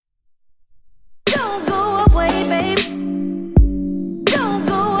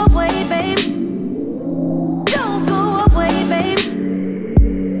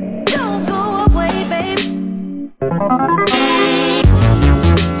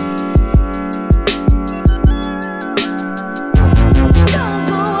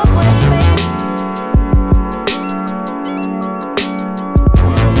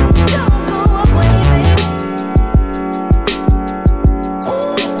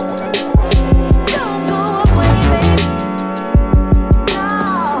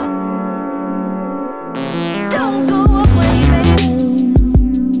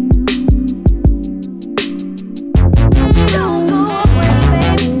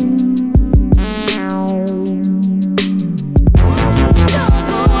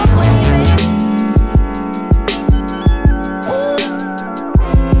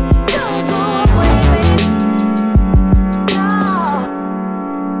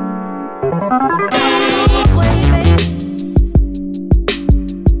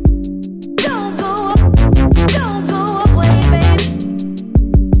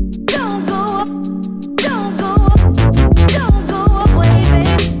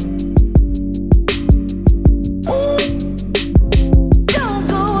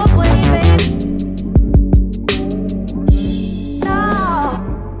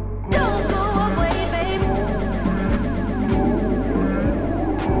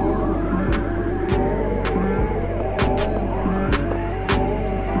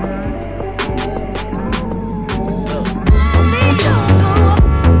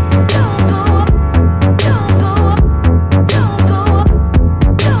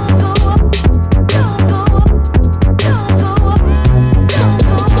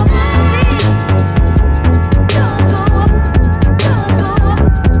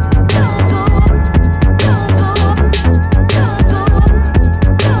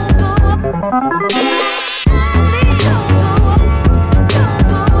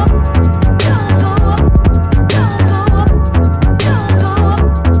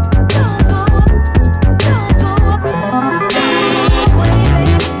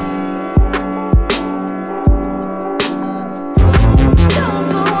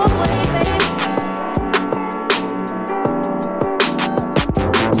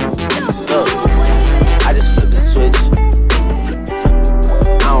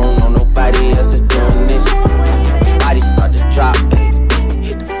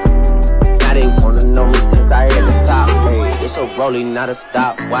Not a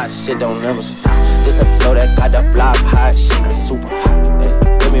stop, watch shit don't never stop. This the flow that got the block hot, shit got super hot. Ay,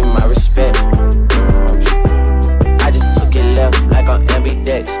 give me my respect. I just took it left like on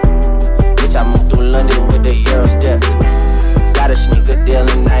ambidex. Bitch, I moved through London with the Euro steps. Got a sneaker deal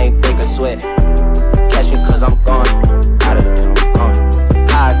and I ain't break a sweat. Catch me cause I'm gone, out of there I'm gone.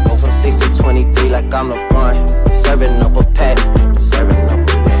 I go from 6 to 23 like I'm LeBron. Serving up a pack, serving up a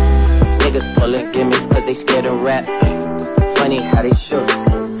pack. Niggas pulling gimmicks cause they scared to rap. Funny how they shook.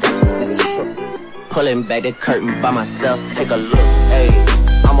 Pulling back the curtain by myself, take a look. Hey,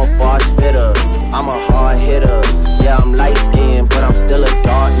 I'm a bar spitter, I'm a hard hitter. Yeah, I'm light skinned, but I'm still a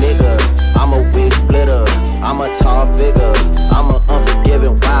dark nigga. I'm a wig splitter, I'm a tall figure. I'm a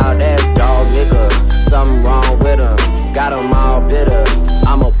unforgiving, wild ass dog nigga. Something wrong with him, got him all bitter.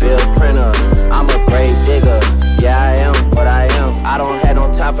 I'm a bill printer, I'm a grave digger. Yeah, I am what I am. I don't have no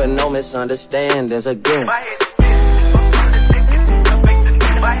time for no misunderstandings again.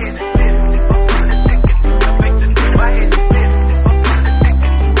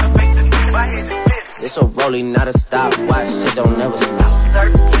 It's a rolling, not a stop. Watch shit don't never stop.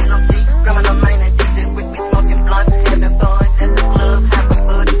 13 on G, criminal minor DJs with me smoking blunts, having fun at the club, having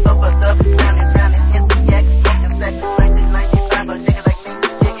fun, sobered up, drowning in the yak, smoking sex. 1995, a nigga like me,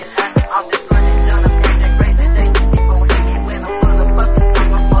 digging hot. I'm just running down, I'm acting crazy. They people hate me when I'm full of fucking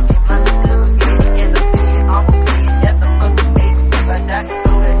stuff. I'm smoking blunts until I'm scared. In the bed, I'm a kid at the fucking bed. If I die,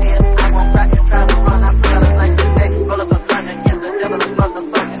 go to hell. I won't rock and try to run. I'm feeling like the next roll of a gun against the devil, a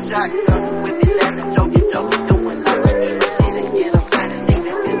motherfucking shotgun. With me laughing, joking, doing lots of evil shit and get a fine and think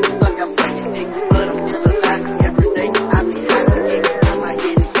that this is like I'm fucking dick. But I'm still alive every day. I be hot to get it in my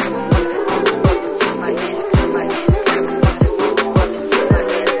head. In my head, in my head,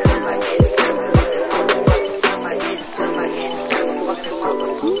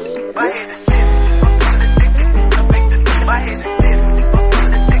 in my head, in my head,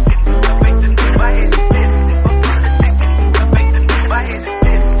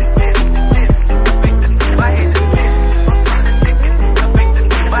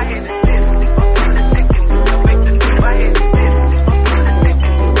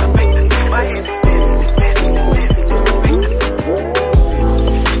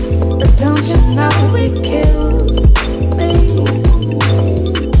 Don't you know it kills me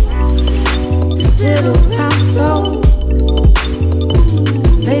to sit around so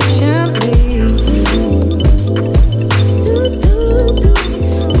patiently?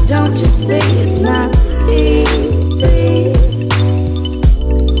 Don't you see it's not easy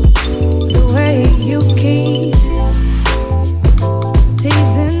the way you keep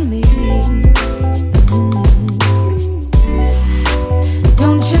teasing me?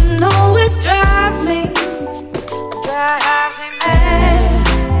 Don't you know it drives me mad?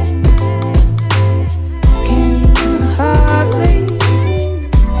 Can hardly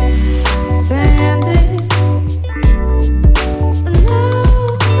stand it. No,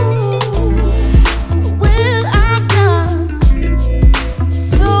 when I'm done,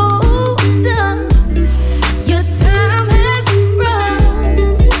 so done, your time has run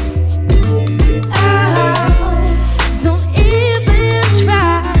out. Don't even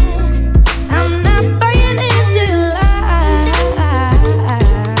try.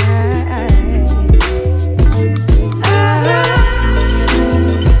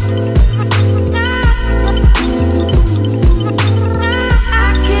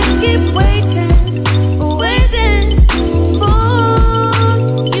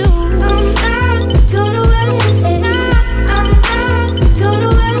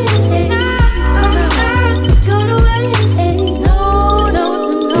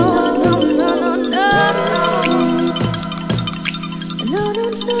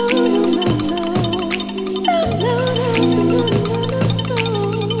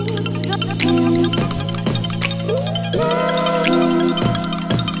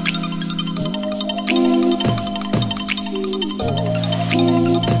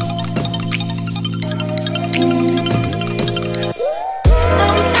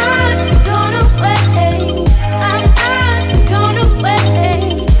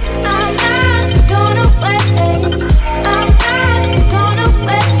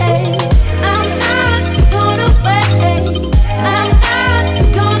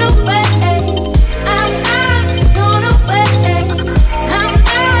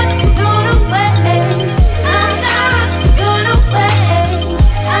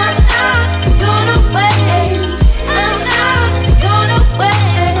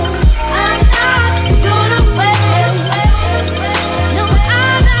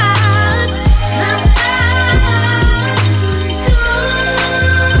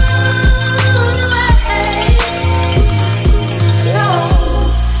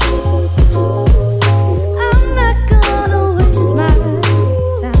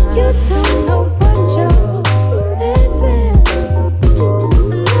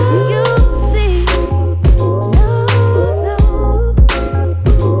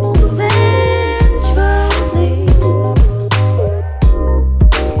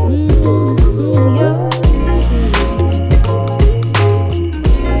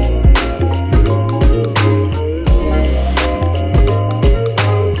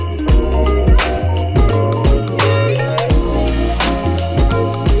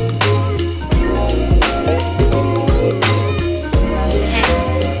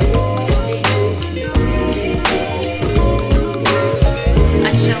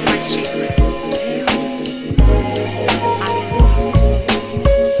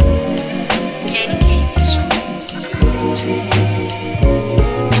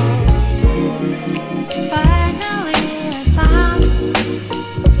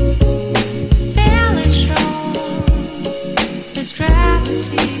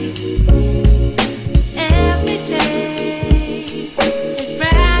 Every day is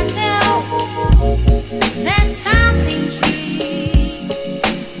brand new. There's something he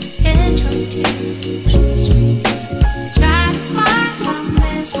introduces me. Try to find some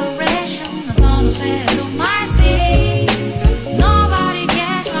inspiration upon the side of my sea. Nobody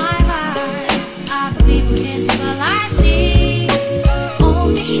gets my vibe. Other people can see what I see.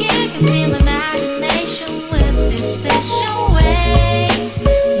 Only she can feel my imagination with this special way.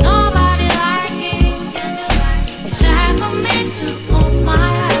 Nobody like it can do like it's time for me to open my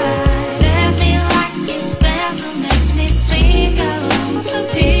eyes. There's me like it's best who makes me sing along to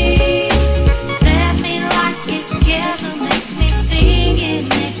be. There's me like it's scared who makes me sing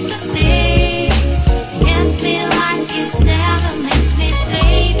in ecstasy. Gets me like it's never makes me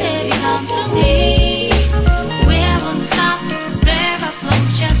say that it belongs to me. We won't stop, river flows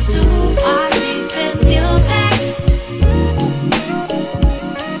just to our secret music.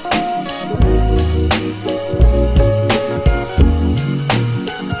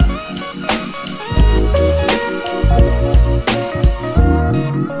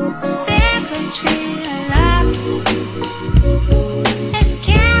 Secretary love is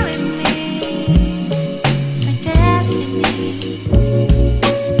killing me, my destiny.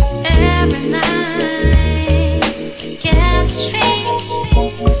 Every night gets strange,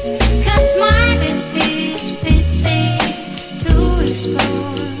 'cause my baby's busy to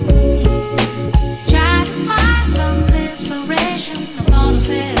explore. Try to find some inspiration upon the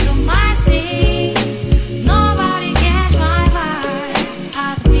side of my sea. Nobody gets my vibe.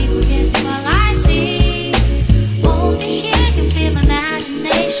 Other people can see what I see. Only she can feel my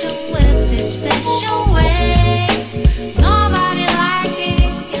imagination with this special way. Nobody like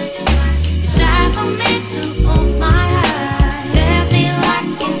it can do like it's time for me to open my eyes. There's me like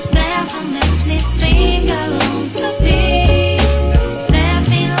it's best who makes me sing along to be. There's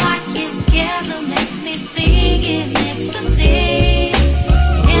me like it's scared who makes me sing in ecstasy.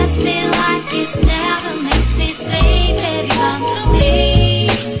 It's me like it's never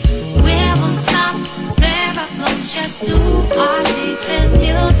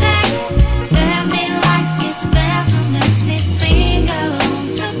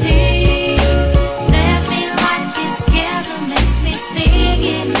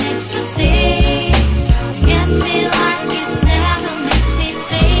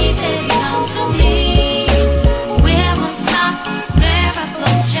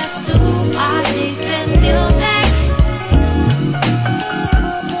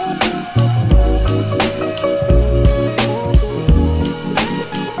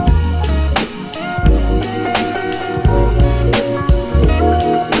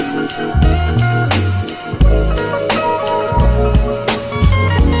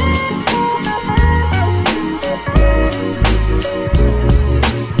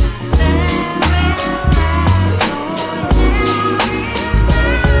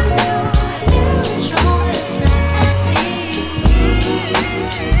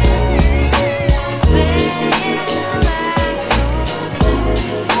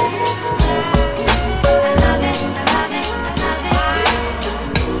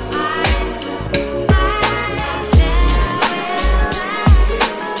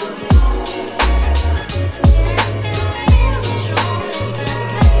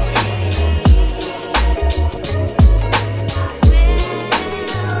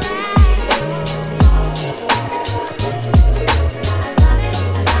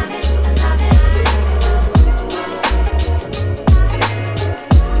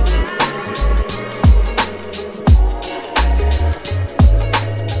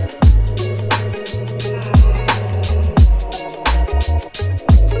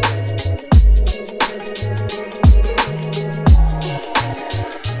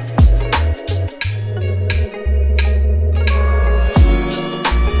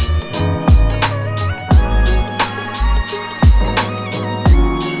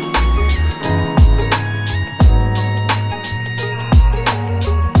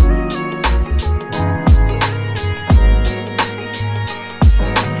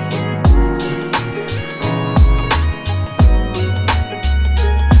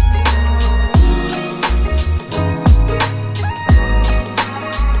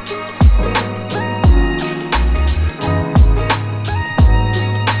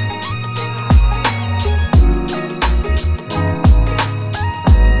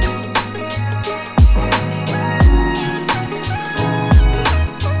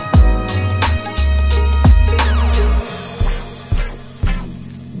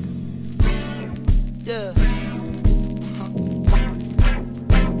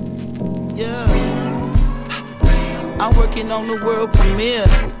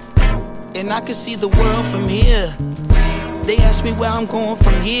And I can see the world from here. They ask me where I'm going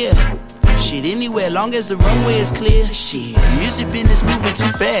from here. Shit, anywhere, long as the runway is clear. Shit, music business moving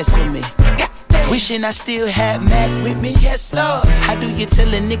too fast for me. Wishing I still had Mac with me. Yes, Lord. How do you tell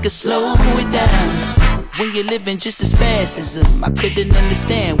a nigga slow it down when you're living just as fast as him? I couldn't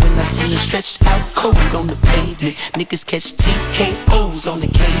understand when I seen him stretched out cold on the pavement. Niggas catch TKOs on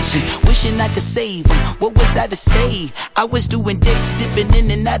occasion. Wishing I could save him. What was I to say? I was doing dates, dipping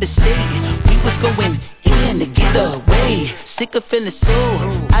in and out of state. We was going in to get away. Sick of feeling so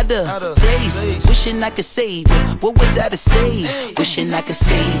out of place. Wishing I could save you. What was I to say? Wishing I could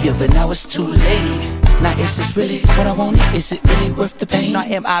save you, but now it's too late. Now is this really what I wanted? Is it really worth the pain? Now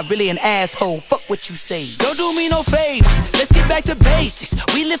am I really an asshole? Fuck what you say. Don't do me no favors. Let's get back to basics.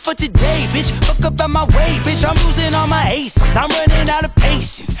 We live for today, bitch. Fuck up out my way, bitch. I'm losing all my aces. I'm running out of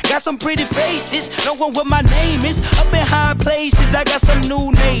patience. Got some pretty faces. Know what my name is. Up in high places. I got some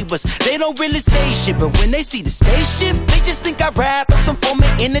new neighbors. They don't really say shit, but when they see the spaceship, they just think I rap or some form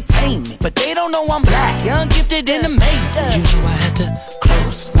of entertainment. But they don't know I'm black, young, gifted, and amazing. You know I had to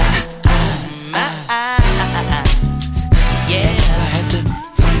close my eyes. Yeah, I had to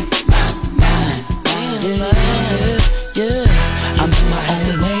free my mind. Yeah, I know my own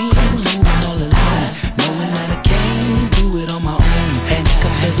lane, moving all the lines, knowing that I can't do it on my own. And I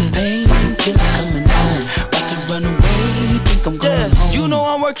can feel the pain, killer coming on. About to run away, think I'm going home. You know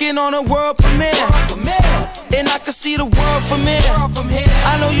I'm working on a world premiere, and I can see the world from here.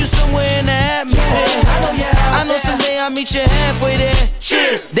 I know you somewhere in the atmosphere. I know someday I'll meet you halfway there.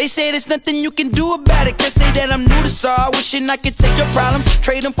 Cheers. They say there's nothing you can do about it. Can't say that I'm new to sorrow. Wishing I could take your problems,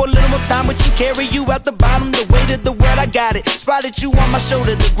 trade them for a little more time, but you carry you out the bottom. The weight of the world, I got it. Spotted you on my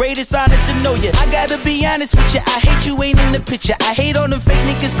shoulder. The greatest honor to know you. I gotta be honest with you. I hate you ain't in the picture. I hate all the fake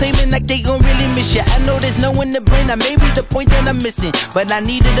niggas claiming like they gon' really miss you. I know there's no one to blame. I may be the point that I'm missing, but I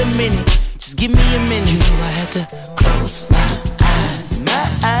needed a minute. Just give me a minute. You know I had to close my eyes. My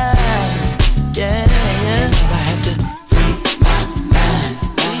eyes. Yeah, yeah. I have to free my mind.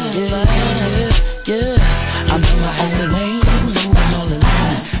 Yeah. I'm in my own lane, moving all the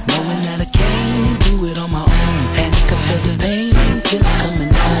lines, knowing that I can't do it on my own. And I can feel the pain, killer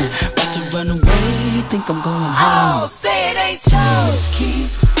coming on. About to run away, think I'm going home. Oh, say it ain't so. Tears keep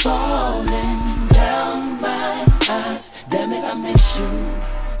falling down my eyes. Damn it, I miss you.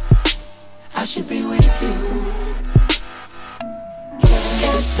 I should be with you.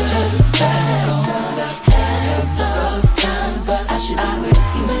 Can't turn back on the hands of time, but I should be with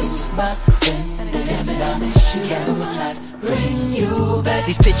you. Miss my friend, damn it, I miss you. Cannot bring you back.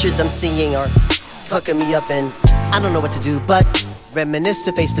 These pictures I'm seeing are fucking me up, and I don't know what to do but reminisce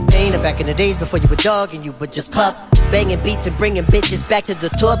to face the pain of back in the days before you were dog and you would just pup, banging beats and bringing bitches back to the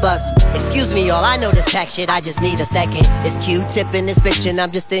tour bus. Excuse me, y'all, I know this pack shit, I just need a second. It's Q-tip and it's bitchin',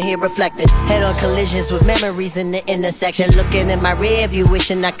 I'm just in here reflecting. Head on collisions with memories in the intersection, looking in my rear view,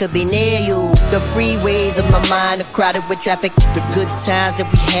 wishing I could be near you. The freeways of my mind are crowded with traffic, the good times that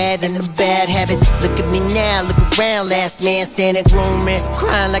we had and the bad habits. Look at me now, look around, last man standing glooming,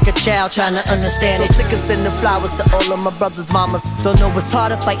 crying like a child trying to understand it. So sick of sending flowers to all of my brothers' mamas. Don't know what's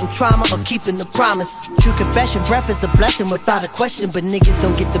harder, fighting trauma or keeping the promise. True confession, breath is a blessing without a question, but niggas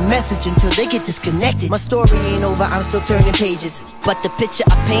don't get the message until they get disconnected. My story ain't over, I'm still turning pages, but the picture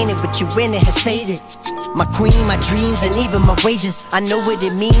I painted with you in it has faded. My cream, my dreams, and even my wages. I know what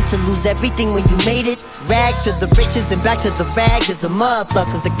it means to lose everything when you made it. Rags to the riches and back to the rags is a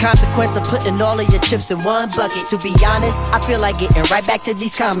motherfucker. The consequence of putting all of your chips in one bucket. To be honest, I feel like getting right back to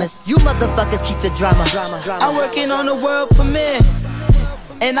these comments. You motherfuckers keep the drama. I'm working on a world premiere,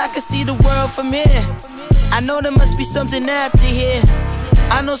 and I can see the world from here. I know there must be something after here.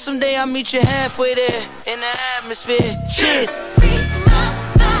 I know someday I'll meet you halfway there in the atmosphere. Cheers.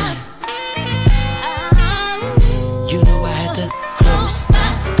 You know I had to close my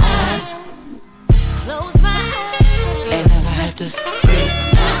eyes, and now I have to free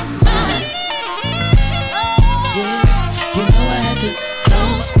my mind. Yeah, you know I had to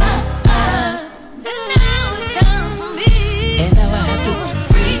close my eyes, and now it's time for me. And now I have to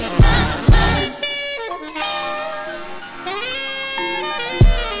free my mind.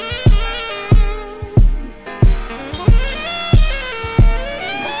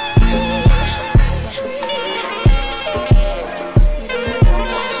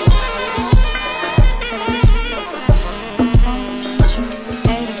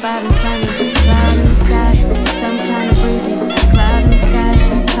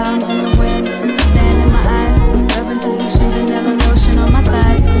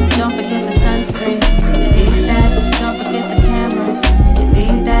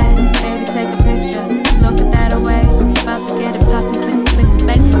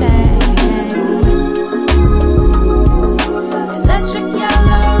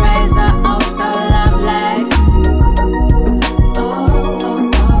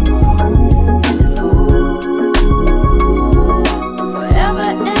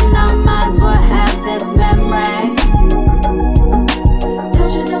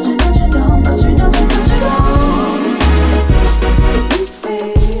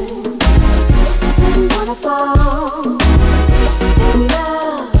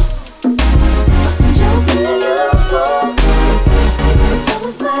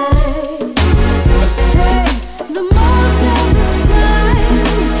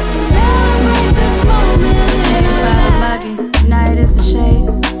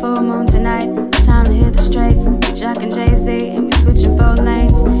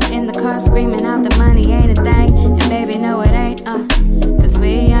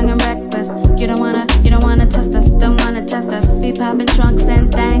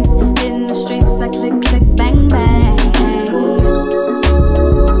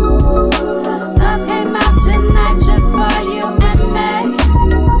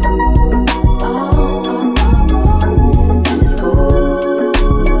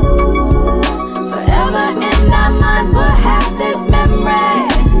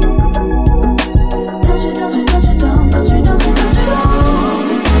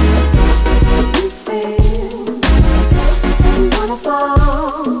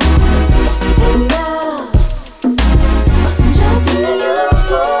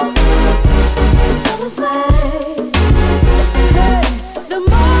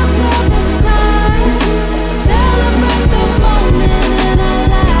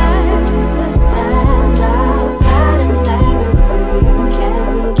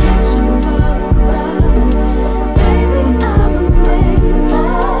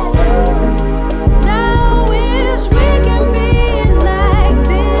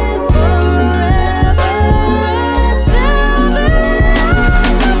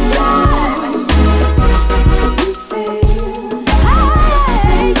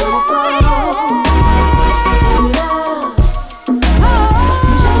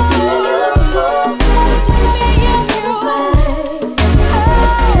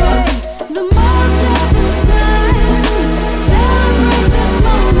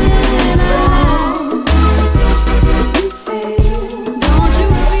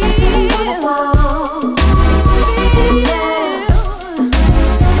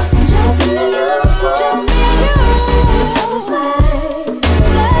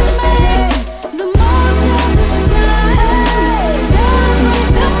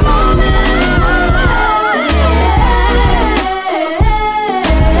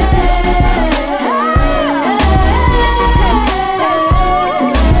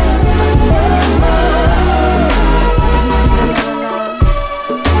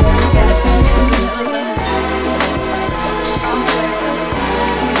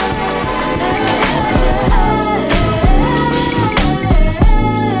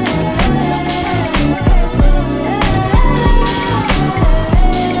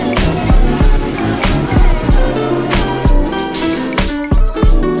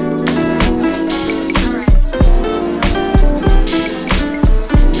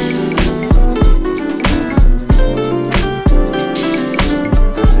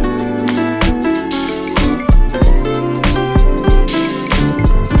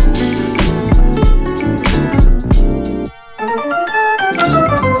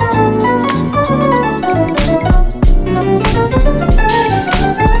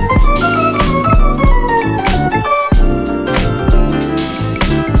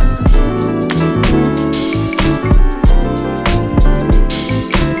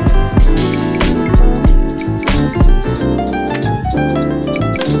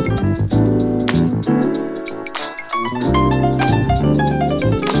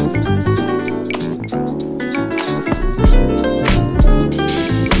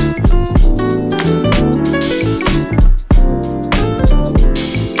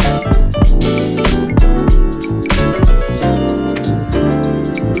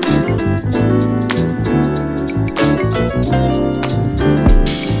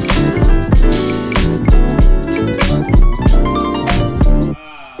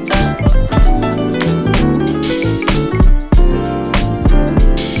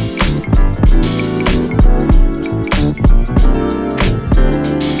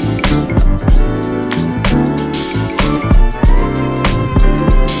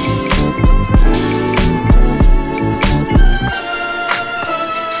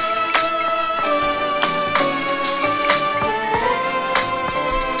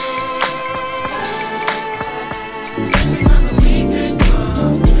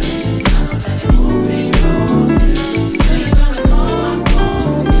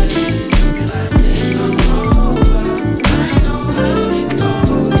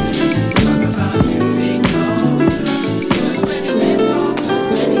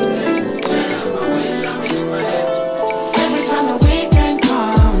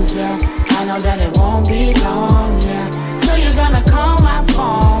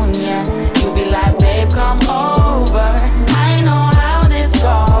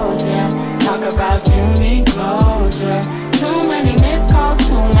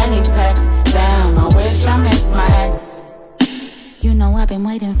 been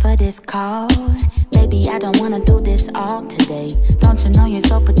waiting for this call. Baby, I don't wanna do this all today. Don't you know you're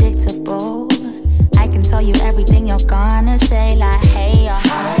so predictable? I can tell you everything you're gonna say, like hey or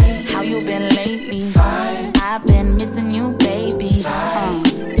hi. How you been lately? Fine. I've been missing you, baby.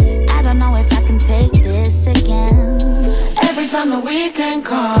 I don't know if I can take this again. Every time the weekend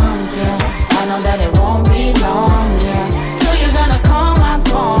comes, yeah, I know that it won't be long, yeah. So you're gonna call my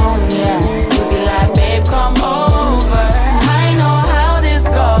phone, yeah. You'll be like, babe, come over. I know how this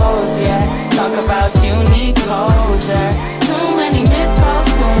goes, yeah. Talk about you need closure. Too many missed calls,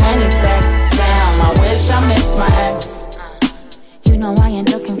 too many texts. Damn, I wish I missed my ex. You know I ain't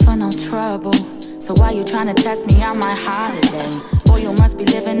looking for no trouble. So why you tryna test me on my holiday? Boy, you must be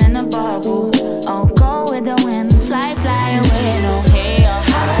living in a bubble. Oh, go with the wind, fly, fly away. No, hey, or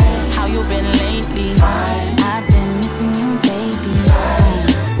hi. How you been lately? Fine. I've been missing you, baby.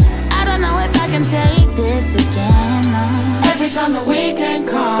 I don't know if I can take this again, no. Every time the weekend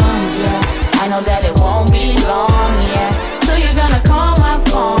comes, yeah, I know that it won't be long, yeah. So you're gonna call my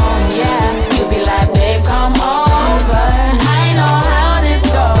phone, yeah. You'll be like, babe, come over. I know how this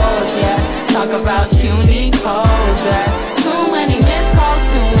goes, yeah. Talk about you need closure. Too many missed calls,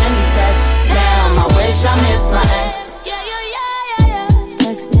 too many texts. Damn, I wish I missed my ex. Yeah.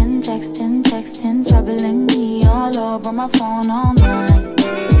 Texting, troubling me all over my phone all night.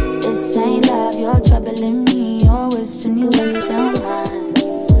 This ain't love, you're troubling me. You're wishing you were still mine.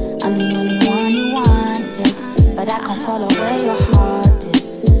 I'm the only one you wanted, but I can't follow where your heart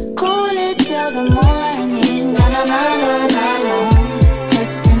is. Cool it till the morning. Na na na na na na.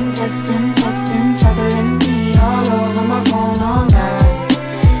 Texting, troubling me all over my phone all night.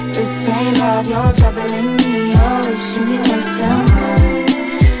 This ain't love, you're troubling me. You're wishing you were still mine.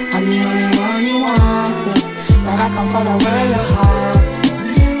 I'm the only one you wanted, but I can't follow where your heart is.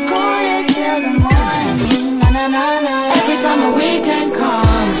 Cool it till the morning, na na na na. Every time the weekend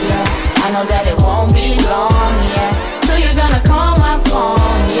comes, yeah, I know that it won't be long, yeah. So you're gonna call my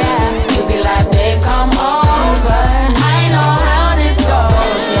phone, yeah. You'll be like, babe, come over. I know how this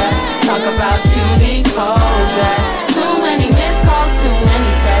goes, yeah. Talk about you need closure. Too many missed calls, too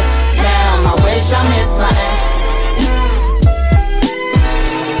many texts. Damn, I wish I missed my ex.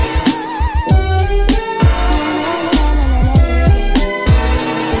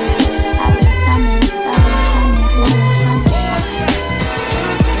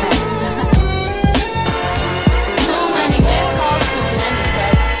 Too many missed calls, too many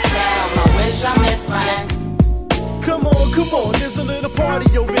texts. Damn, I wish I missed my ex. Come on, there's a little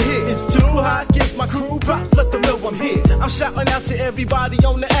party over here. It's too hot, give my crew props, let them know I'm here. I'm shouting out to everybody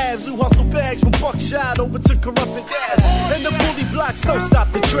on the abs who hustle bags from Buckshot over to Corrupted Dads. And the bully blocks don't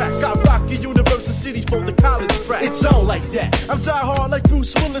stop the track. I rock a University City for the college frat. It's on like that. I'm die hard like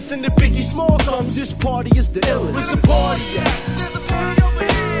Bruce Willis and the Biggie Small comes. This party is the illest. Where's the party at? There's a party over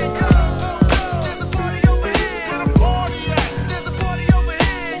here. There's a party over here. There's a party over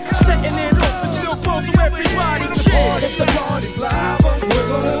here. Setting it up and still close so everybody chill. If the party's live, we're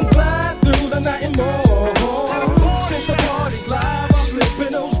gonna glide through the night and more. Since the party's live, slip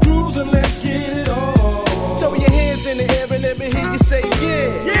in those grooves and let's get it on. Throw your hands in the air and let me hear you say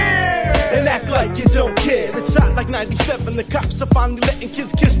yeah. Yeah! And act like you don't care. It's hot like 97. The cops are finally letting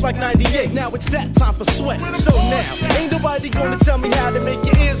kids kiss like 98. Now it's that time for sweat. So now, ain't nobody gonna tell me how to make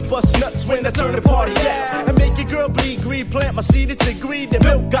your ears bust nuts when I turn the party out. And make your girl bleed green, plant my seed, it's agreed. That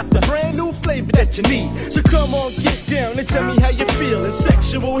milk got the brand new flavor that you need. So come on, get down and tell me how you feeling.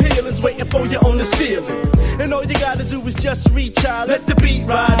 Sexual healing's waiting for you on the ceiling. And all you gotta do is just reach out, let the beat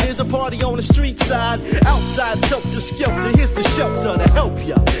ride. There's a party on the street side. Outside, helter skelter, here's the shelter to help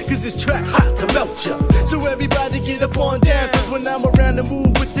ya. Cause this track's hot to melt ya. So everybody get up on down. Cause when I'm around the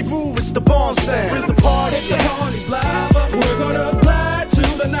move with the groove, it's the bomb sound. Where's the party? If the party's live, we're gonna glide to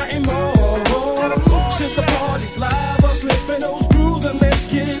the night and more. Since the party's live, slip in those grooves and let's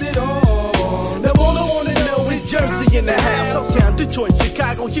get it on. Now all I wanna know is Jersey in the house. Uptown, Detroit,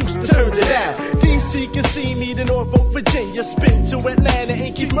 Chicago, Houston, turns it out. DC can see me to Norfolk, Virginia. Spin to Atlanta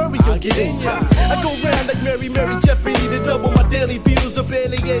and Keith Murray gon' get in ya. I go round like Mary Jeopardy to double my daily bills. Are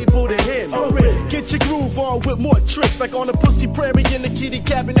barely able to hear me. Get your groove on with more tricks, like on a pussy prairie in the kitty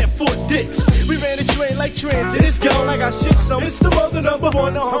cabin at Fort Dix. We ran a train like transit. It's gone, I got shit so it's the mother number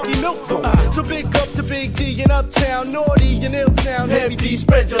one, the honky milk bone. So big up to Big D in Uptown, Naughty in Illtown, Heavy D,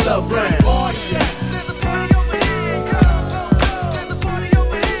 spread your love round. Party, yeah. There's a party over here. There's a party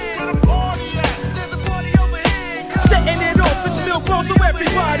over here. There's a party over here. Setting it off, it's milk bone, so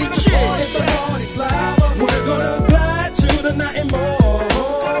everybody chill. If the party's live, we're gonna glide to the night and more.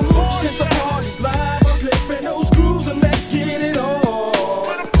 Since the party's live, slip in those grooves and let's get it on.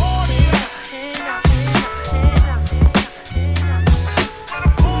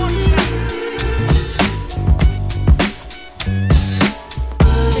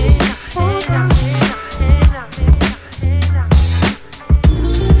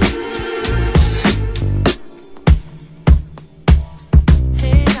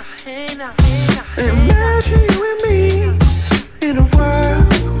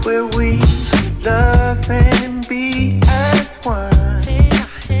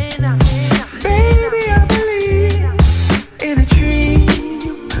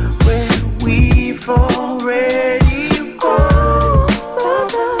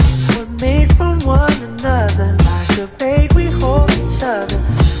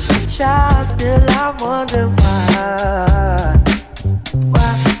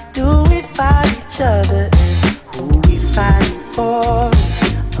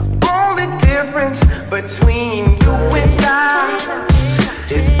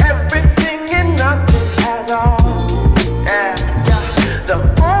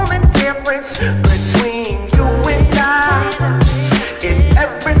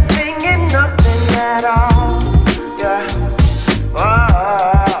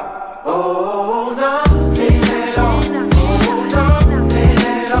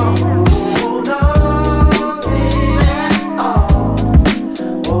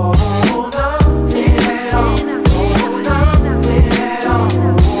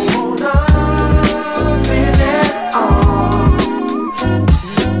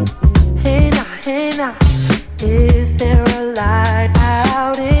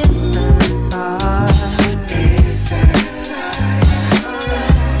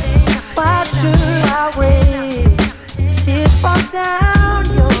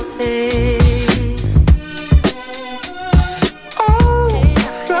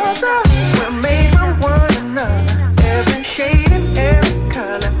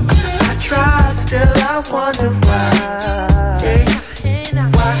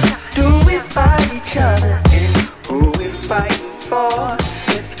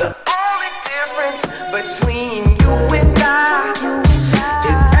 The only difference between you and I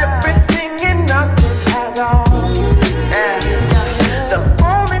is everything and nothing at all. The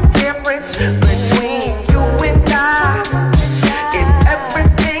only difference between you and I is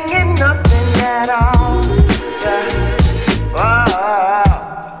everything and nothing at all. Oh,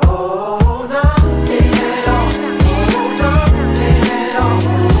 nothing at all. Oh, nothing at all.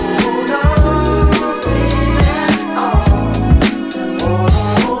 Oh, nothing at all. Oh,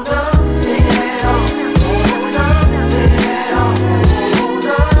 nothing at all. Oh, nothing at all. Oh, nothing at all.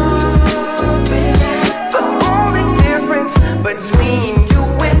 The only difference between you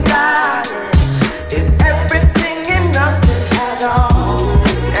and I is everything and nothing at all.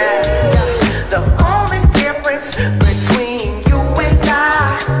 The only difference between you and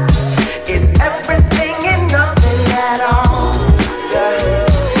I is everything and nothing at all.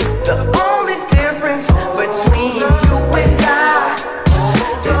 The only difference between you and I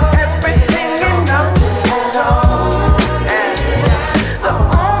is everything and nothing at all. The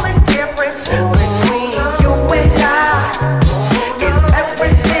only difference between you and I is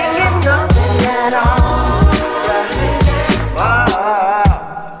everything and nothing at all.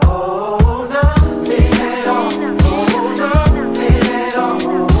 Oh, nothing at all. Oh, nothing at all. Oh, nothing at all.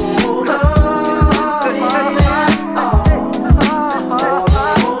 Oh, nothing at all.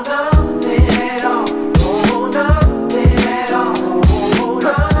 Oh, nothing at all.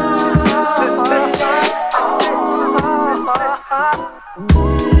 Oh,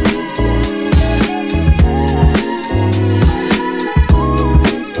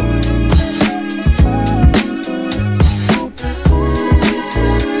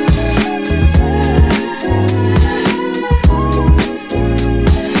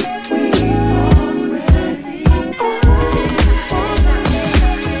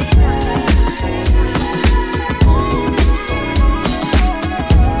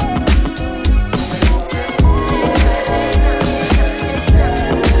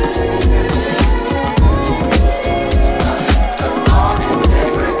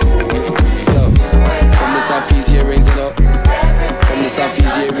 From the southeast, yeah, it rains a lot. From the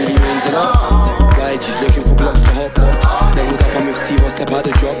southeast, yeah, it really rains a lot. White, she's looking for blocks to hot box. Leveled up, I'm with Steve, I'll step out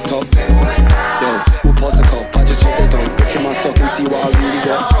the drop top. Yo, we'll pass the cup, I just hope they don't look in my sock and see what I really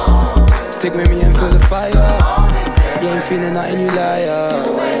got. Stick with me and feel the fire. You ain't feeling nothing, you liar.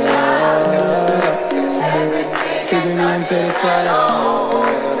 Stick with me and feel the fire.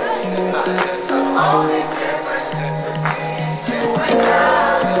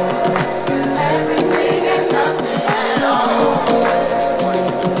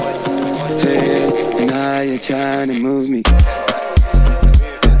 And now you're trying to move me.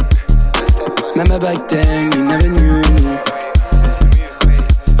 Remember back then, you never knew me.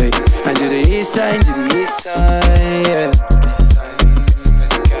 Wait, and to the east side, yeah.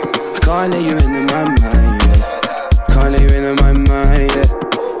 I can't let you into my mind, yeah. Can't let you into my mind, yeah.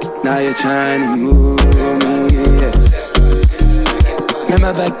 Now you're trying to move me, yeah.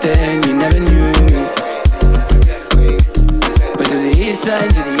 Remember back then, you never knew me. But to the east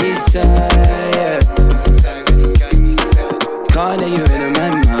side, yeah. Can't let you into my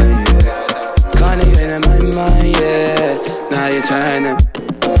mind, yeah. Can't let you into my mind, yeah. Now you're trying to,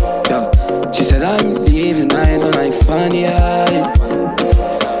 yo. She said I'm leaving, I don't like fun, yeah.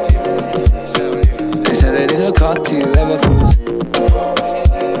 They said I did a cop to you, ever fools.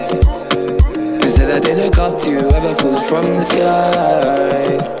 They said I did a cop to you, ever fools from the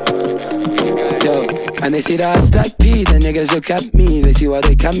sky. Yo, and they see that I stack P, the niggas look at me, they see what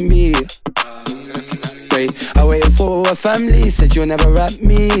they can be. Wait, I waited for a family, said you'll never rap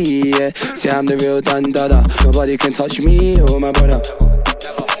me, yeah. See I'm the real Don Dada, nobody can touch me or my brother.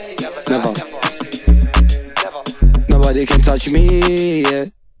 Never. Nobody can touch me, yeah.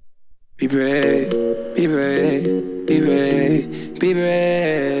 Be brave, be brave, be brave, be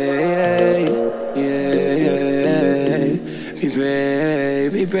brave, yeah. Be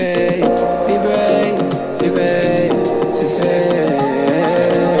brave, be brave, be brave, be brave,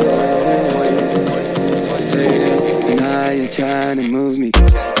 and now you're trying to move me.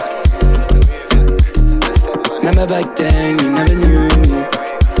 Remember back then, you never knew me.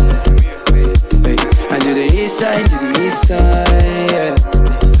 And to the east side, yeah.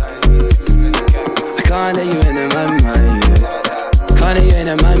 I can't let you into my mind, yeah. Can't let you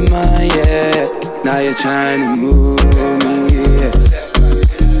into my mind, yeah. Now you're trying to move me, yeah.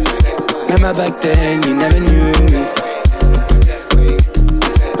 Remember back then, you never knew me.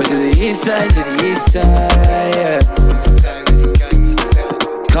 But to the east side, yeah.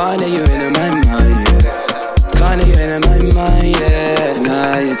 Can't let you into my mind, yeah. Can't let you into my mind, yeah.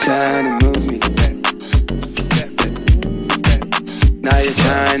 Now you're trying to move me. Now you're you're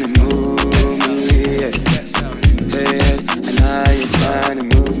trying to move me, yeah. Yeah, and now you're trying to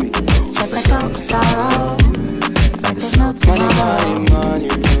move me. Just let go of sorrow, like there's no tomorrow. Money.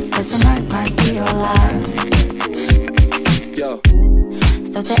 Cause tonight might be your last. Yo.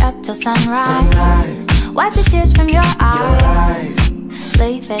 So stay up till sunrise. Wipe the tears from your eyes.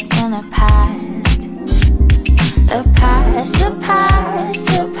 Leave it in the past. The past, the past,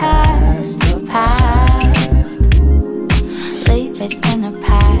 the past, the past. Leave it in the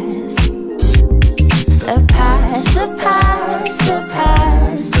past. The past, the past, the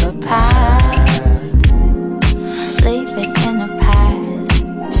past, the past. Leave it in the past.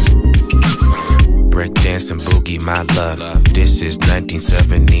 Breakdance and boogie, my love. This is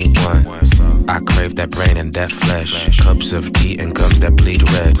 1971. I crave that brain and that flesh. Cups of tea and gums that bleed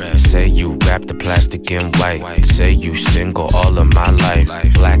red. Say you wrap the plastic in white. Say you single all of my life.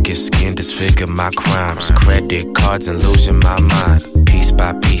 Blackest skin disfigure my crimes. Credit cards and losing my mind. Piece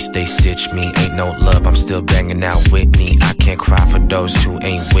by piece they stitch me. Ain't no love, I'm still banging out Whitney. I can't cry for those who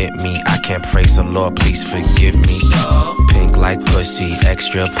ain't with me. I can't pray, so Lord please forgive me. Pink like pussy,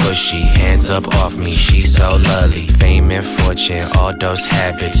 extra pushy. Hands up off me, she's so lovely. Fame and fortune, all those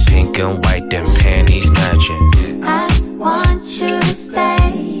habits. Pink and white, them panties matching. I want you to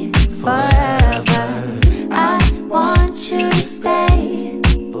stay forever. I want you to stay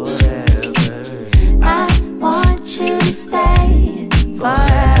forever. I want you to stay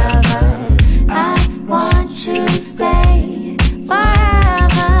forever. I want you to stay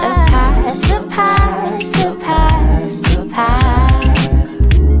forever. The past, the past, the past, the past.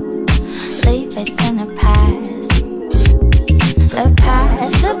 Leave it in the past. The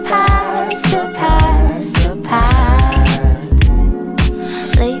past, the past, the past, the past.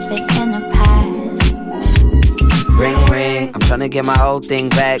 Leave it in the past. Ring, ring, I'm tryna get my old thing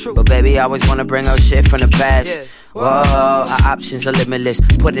back. But baby, I always wanna bring up shit from the past. Whoa, our options are limitless.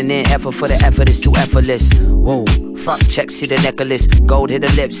 Putting in effort for the effort is too effortless. Whoa, fuck check, see the necklace. Gold hit her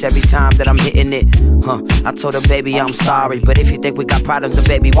lips every time that I'm hitting it. I told her, baby, I'm sorry. But if you think we got problems, then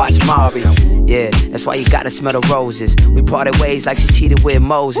baby, watch Mari. Yeah, that's why you gotta smell the roses. We parted ways like she cheated with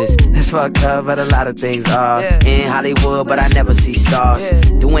Moses. That's fucked up, but a lot of things are. In Hollywood, but I never see stars.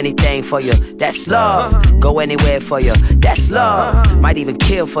 Do anything for you, that's love. Go anywhere for you, that's love. Might even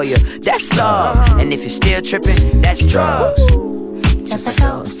kill for you, that's love. And if you're still tripping, that's drugs. Just let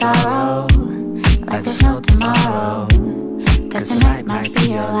go of sorrow, like there's no tomorrow. Cause tonight might be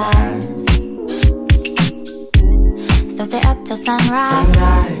your last. So stay up till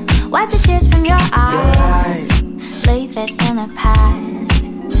sunrise. Wipe the tears from your eyes. Leave it in the past.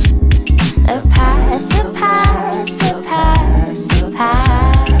 The past, the past, the past, the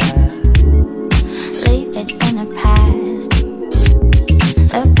past. Leave it in the past.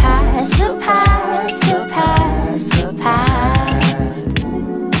 The past, the past, the past, the past.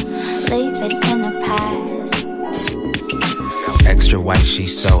 Leave it in the past. Extra white,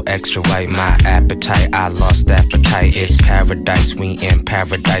 she's so extra white. My appetite, I lost appetite. It's paradise, we in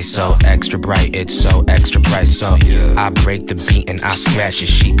paradise. So extra bright, it's so extra bright. So I break the beat and I scratch it.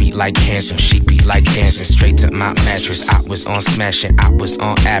 She beat like handsome, she beat like dancing. Straight to my mattress, I was on smashing, I was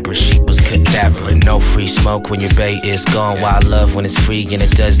on average. She was cadaver. No free smoke when your bae is gone. Wild love when it's free and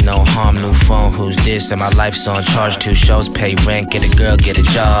it does no harm. New phone, who's this? And my life's on charge. 2 shows, pay rent, get a girl, get a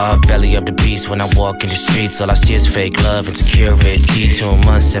job. Belly of the beast when I walk in the streets. All I see is fake love and security. 2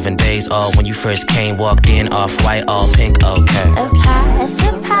 months, 7 days, all when you first came. Walked in, off-white, all pink, okay. The past,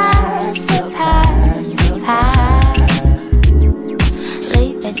 the past, the past, the past.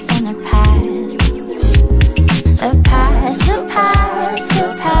 Leave it in the past. The past, the past, the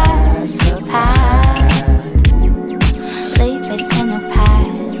past, the past. Leave it in the past.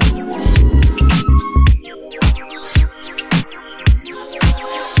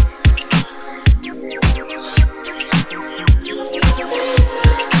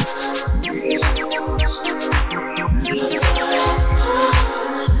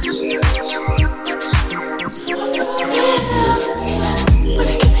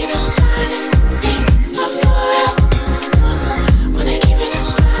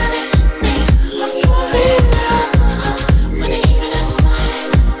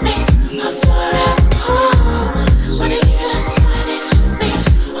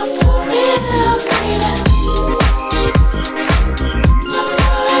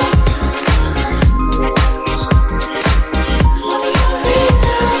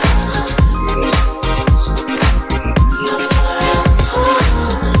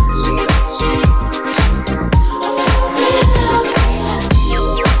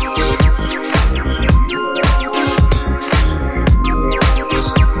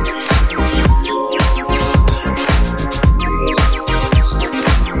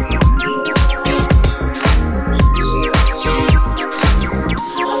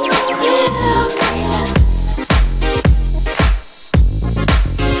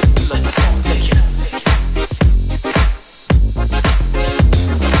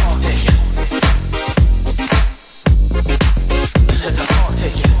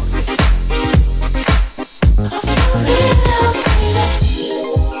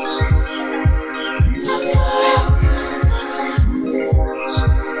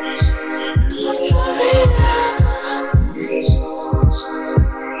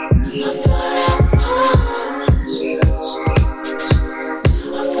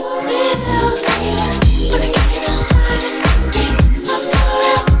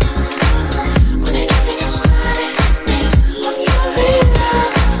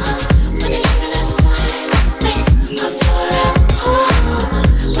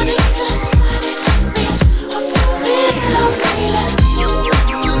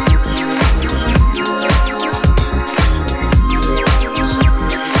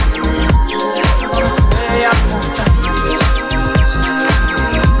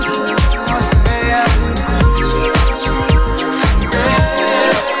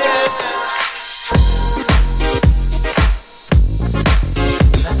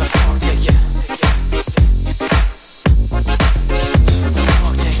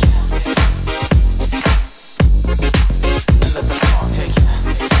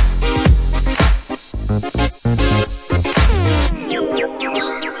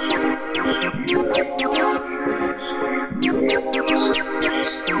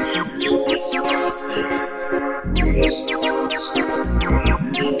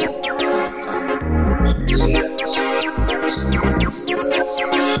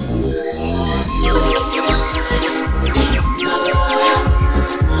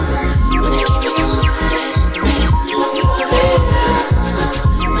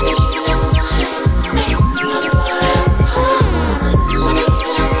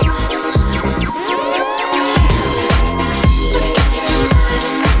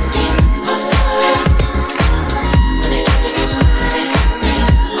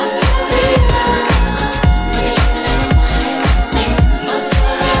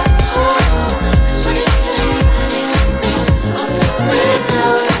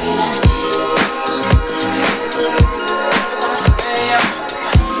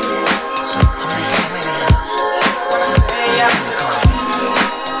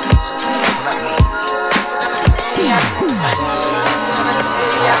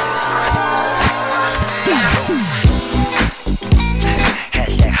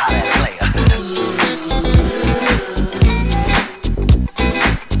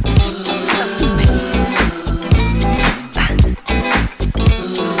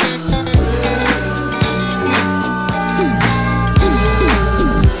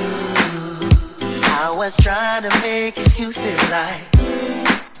 was trying to make excuses like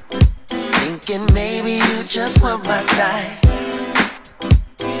thinking maybe you just weren't my type.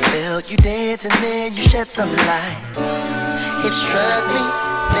 Felt you dance and then you shed some light. It struck me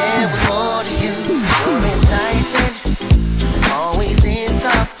there was more to you. You're enticing, always in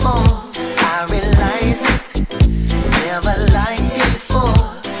top form. I realize it, never liked before,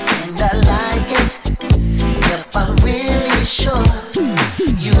 and I like it. If I'm really sure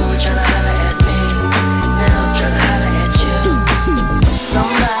you were tryna holler at me, now I'm tryna holler at you.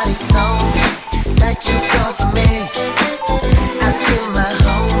 Somebody told me that you go for me. I see my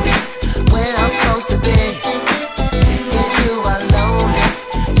homies where I'm supposed to be. If you are lonely,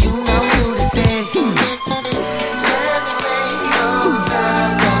 you know who to see. Let me make some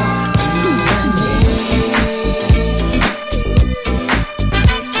time on you and me.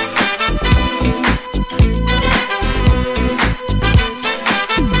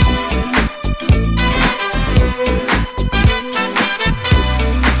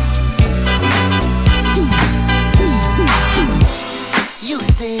 You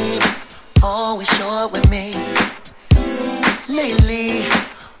seem always short with me. Lately,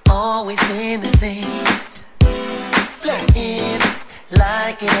 always in the scene. Flirting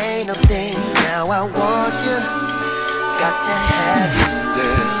like it ain't no thing. Now I want you, got to have you,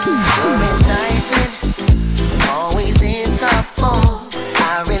 girl. You're enticing, always in top form.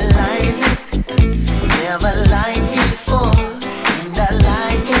 I realize it, never liked before, and I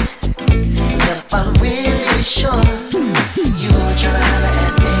like it. If I'm really sure you were tryna holler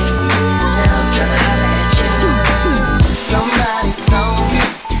at me, now I'm tryna holler at you. Somebody told me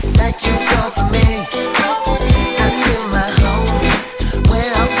that you go for me. I see my homies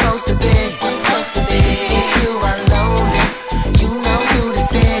where I'm supposed to be. If you are lonely, you know who to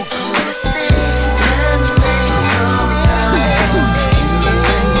see.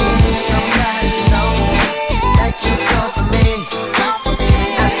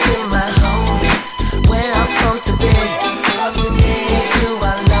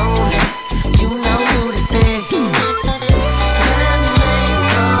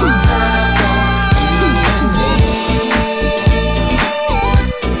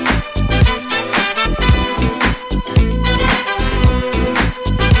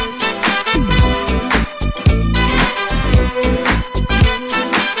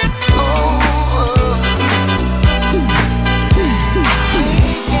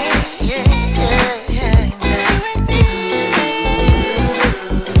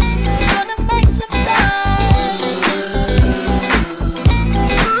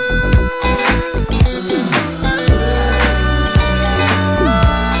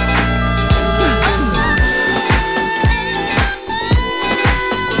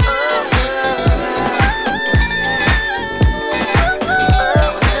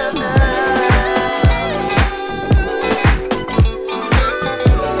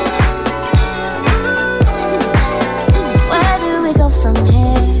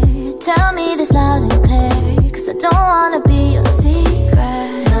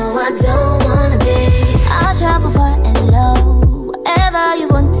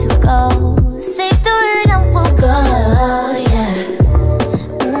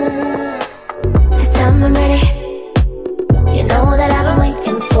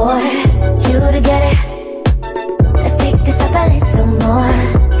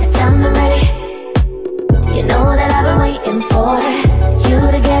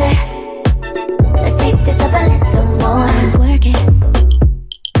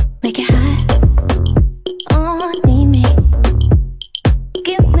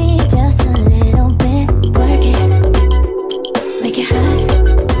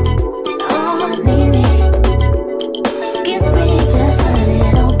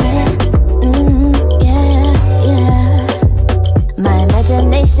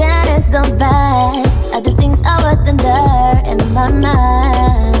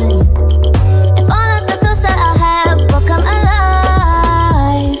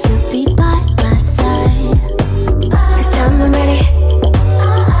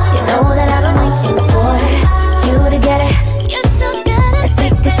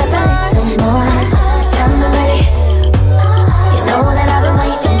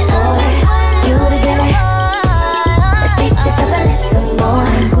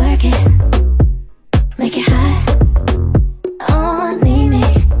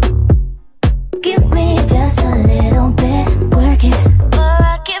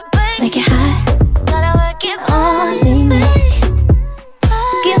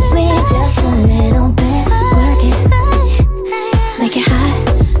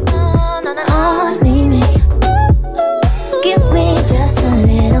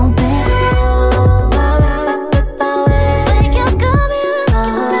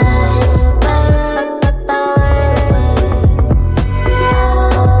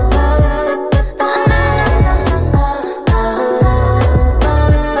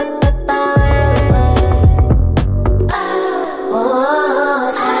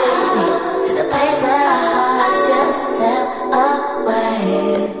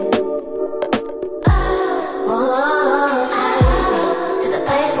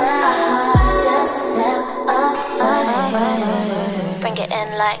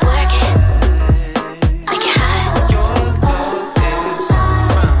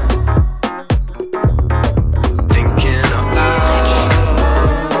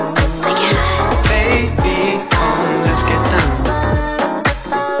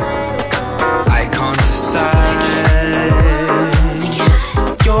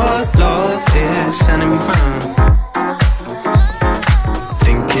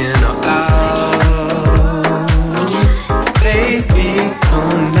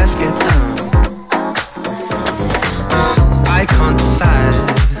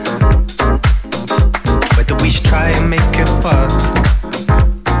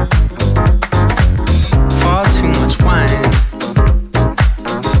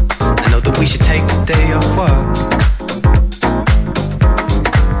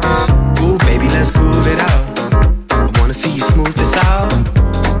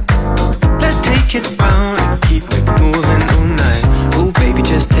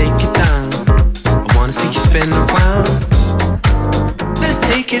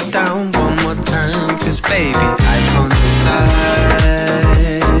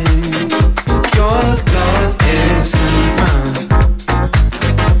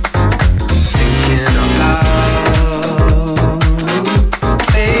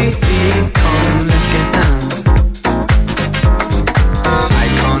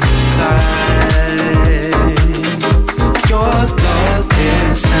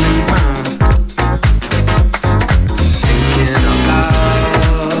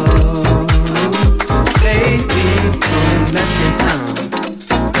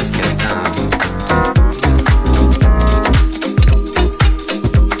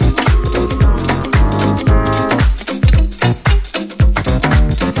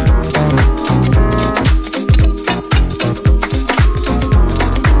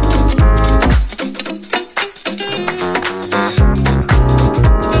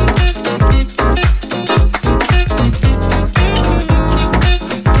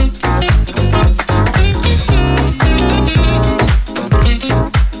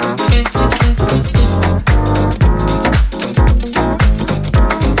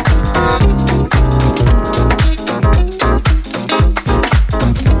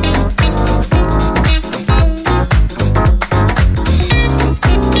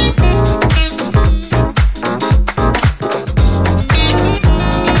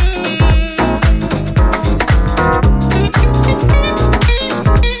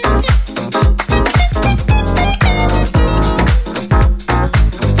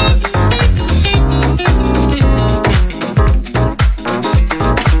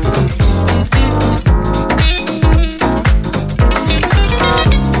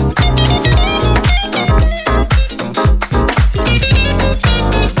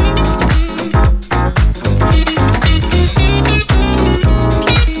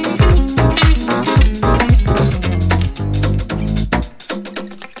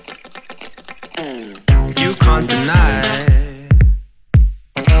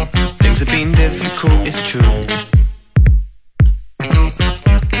 have been difficult, it's true.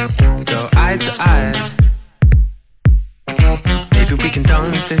 Go eye to eye. Maybe we can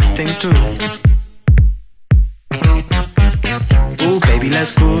dance this thing through. Ooh, baby,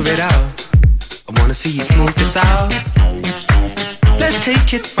 let's groove it out. I wanna see you smooth this out. Let's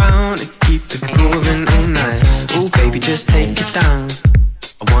take it round and keep it moving all night. Ooh, baby, just take it down.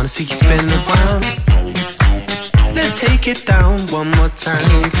 I wanna see you spin around. Let's take it down one more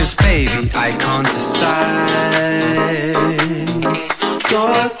time. Cause baby, I can't decide.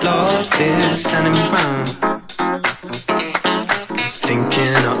 Your love is sending me round.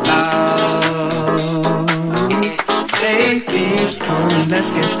 Thinking out loud. Baby, come,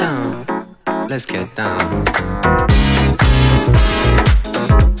 let's get down. Let's get down.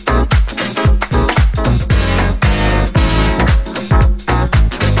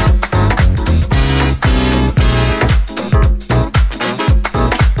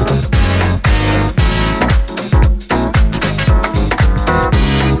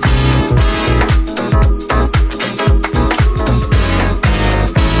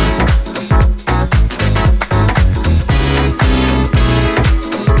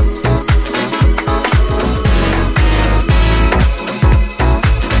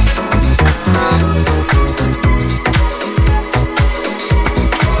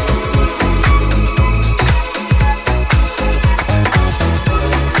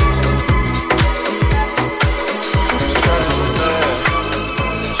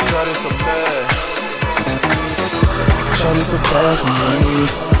 Shawty's so bad for me.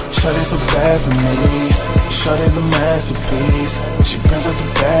 Shawty's so bad for me. Shawty's a masterpiece. She brings out the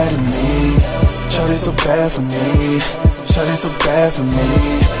bad in me. Shawty's so bad for me. Shawty's so bad for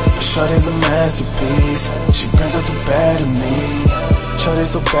me. Shawty's a masterpiece. She brings out the bad in me.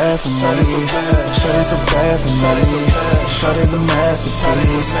 Shawty's so bad for me. Shawty's so bad for me. Shawty's a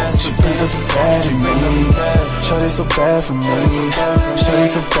masterpiece. She brings out the bad in me. Shawty's so bad for me.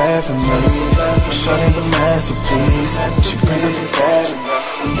 Shawty's so bad for me. Shawty's a masterpiece. She brings out the bad in me.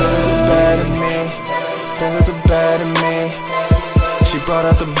 Brings out the bad in me. Brings out the bad in me. She brought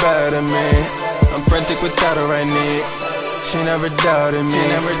out the bad in me. I'm frantic without her, I need. She never doubted me.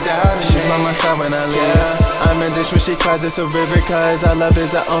 She's by my side when I leave. I'm in ditch when she cries, it's a river. Cause our love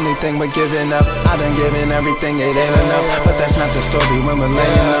is the only thing we're giving up. I done given everything, it ain't enough. But that's not the story when we're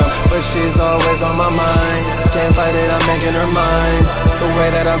laying up. But she's always on my mind. Can't fight it, I'm making her mine. The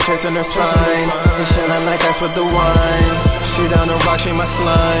way that I'm chasing her spine. And shining like ice with the wine. She down the rock, she my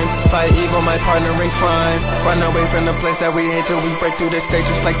slime. Fight evil, my partner in crime. Run away from the place that we hate till we break through the stage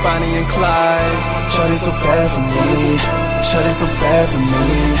just like Bonnie and Clyde. Shawty's so bad for me. Shawty's so bad for me.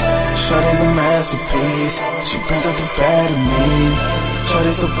 Shawty's a masterpiece. She brings out the bad in me.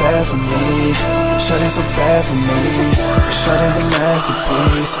 Shawty's so bad for me. Shawty's so bad for me. Shawty's a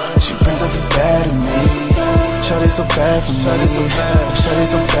masterpiece. She brings out the bad in me. Shawty's so bad for me.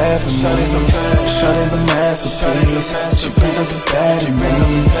 Shawty's so bad for me. Shawty's a masterpiece. She brings out the bad in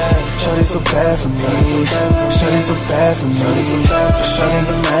me. Shawty's so bad for me. Shawty's so bad for me. Shawty's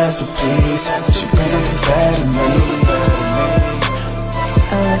a masterpiece. She brings out the bad in me.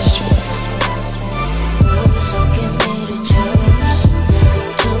 So give me the juice.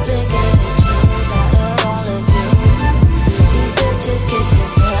 Too big of the juice out of all of you. These bitches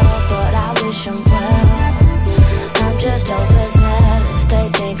kissing well, but I wish them well. I'm just overzealous, they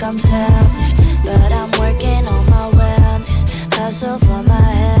think I'm selfish, but I'm working on my wellness. Hustle for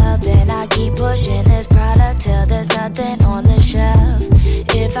my health, and I keep pushing this product till there's nothing on the shelf.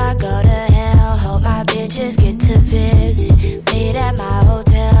 If I go to hell, hope my bitches get to visit. Meet at my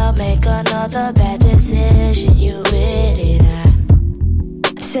hotel, make another bad decision. You with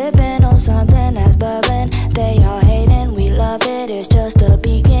it, sipping on something that's bubbling. They all hating, we love it. It's just the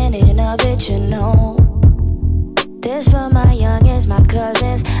beginning of it, you know. This for my youngest, my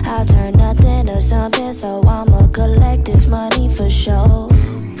cousins. I turn nothing to something, so I'ma collect this money for sure.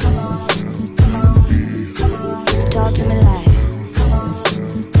 Come on, come on, come on. Talk to me like. Come on,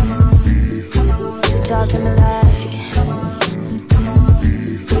 come on, come on. Talk to me like. Come on, come on.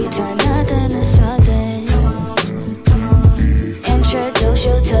 We turn nothing to something. Come on, come on. Introduce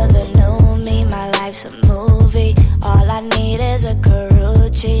you to the new me. My life's a movie. All I need is a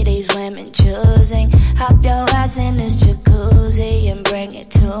Karuchi. These women choosing. Hop your ass in this jacuzzi and bring it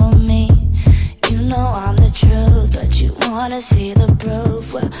to me. You know I'm the truth, but you wanna see the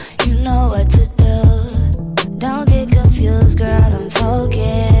proof. Well, you know what to do. Don't get confused, girl, I'm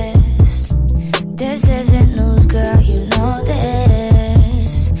focused. This isn't news, girl, you know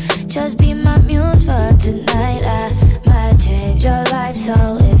this. Just be my muse for tonight. I might change your life, so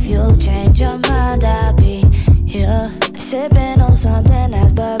if you change your mind, I'll be here. Sipping on something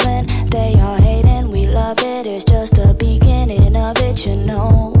that's bubbling. They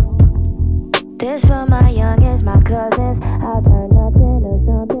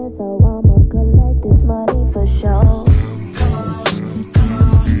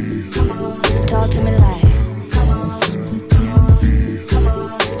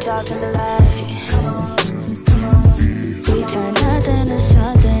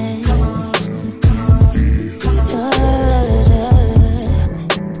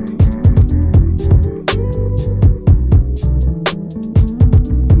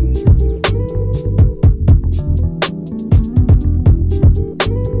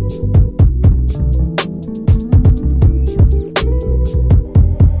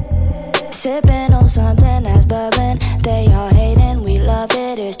Sipping on something that's bubbling. They all hating, we love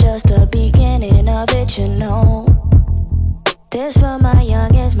it. It's just the beginning of it, you know. This for my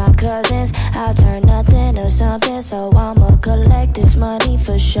youngest, my cousins. I'll turn nothing to something, so I'ma collect this money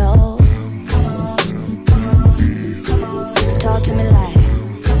for sure. Talk to me like.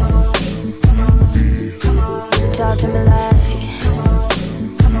 Talk to me like.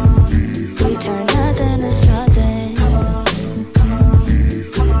 We turn nothing to something.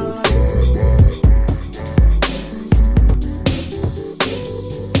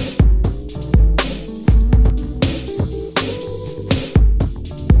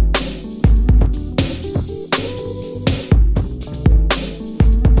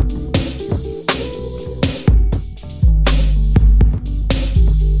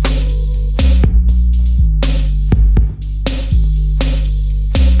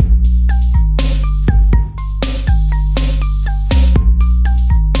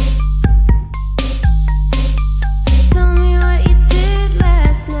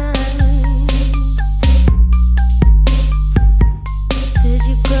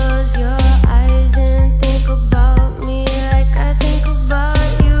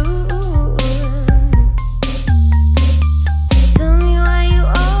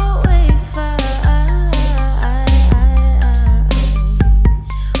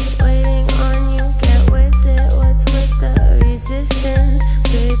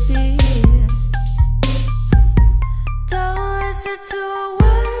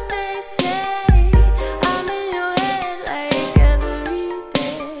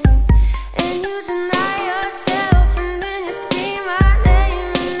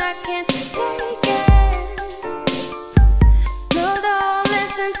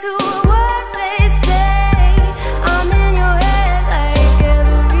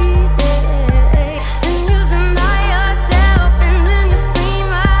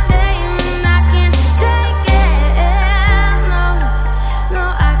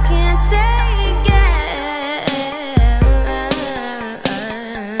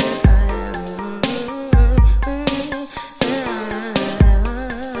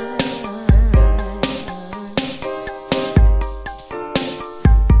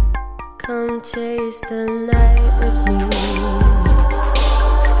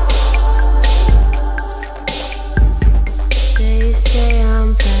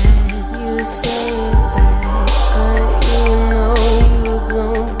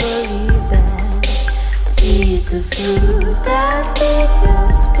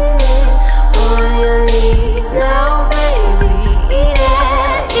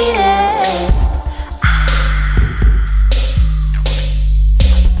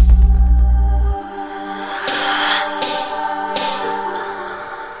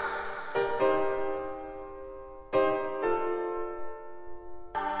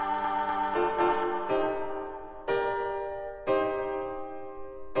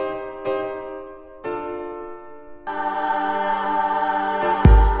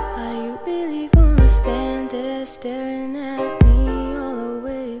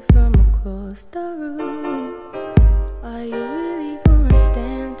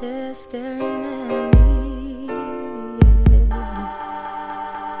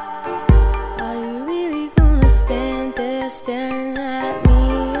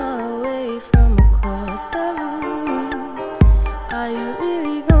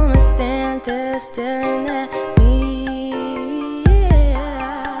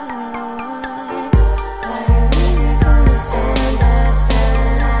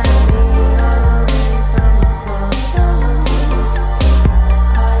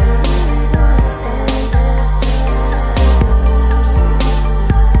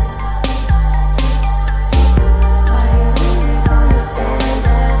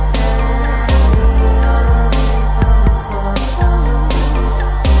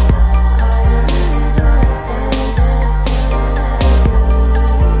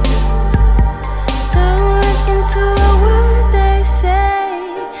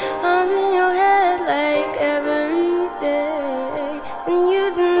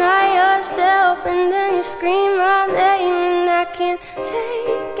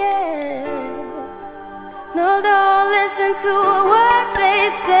 No, don't listen to a word they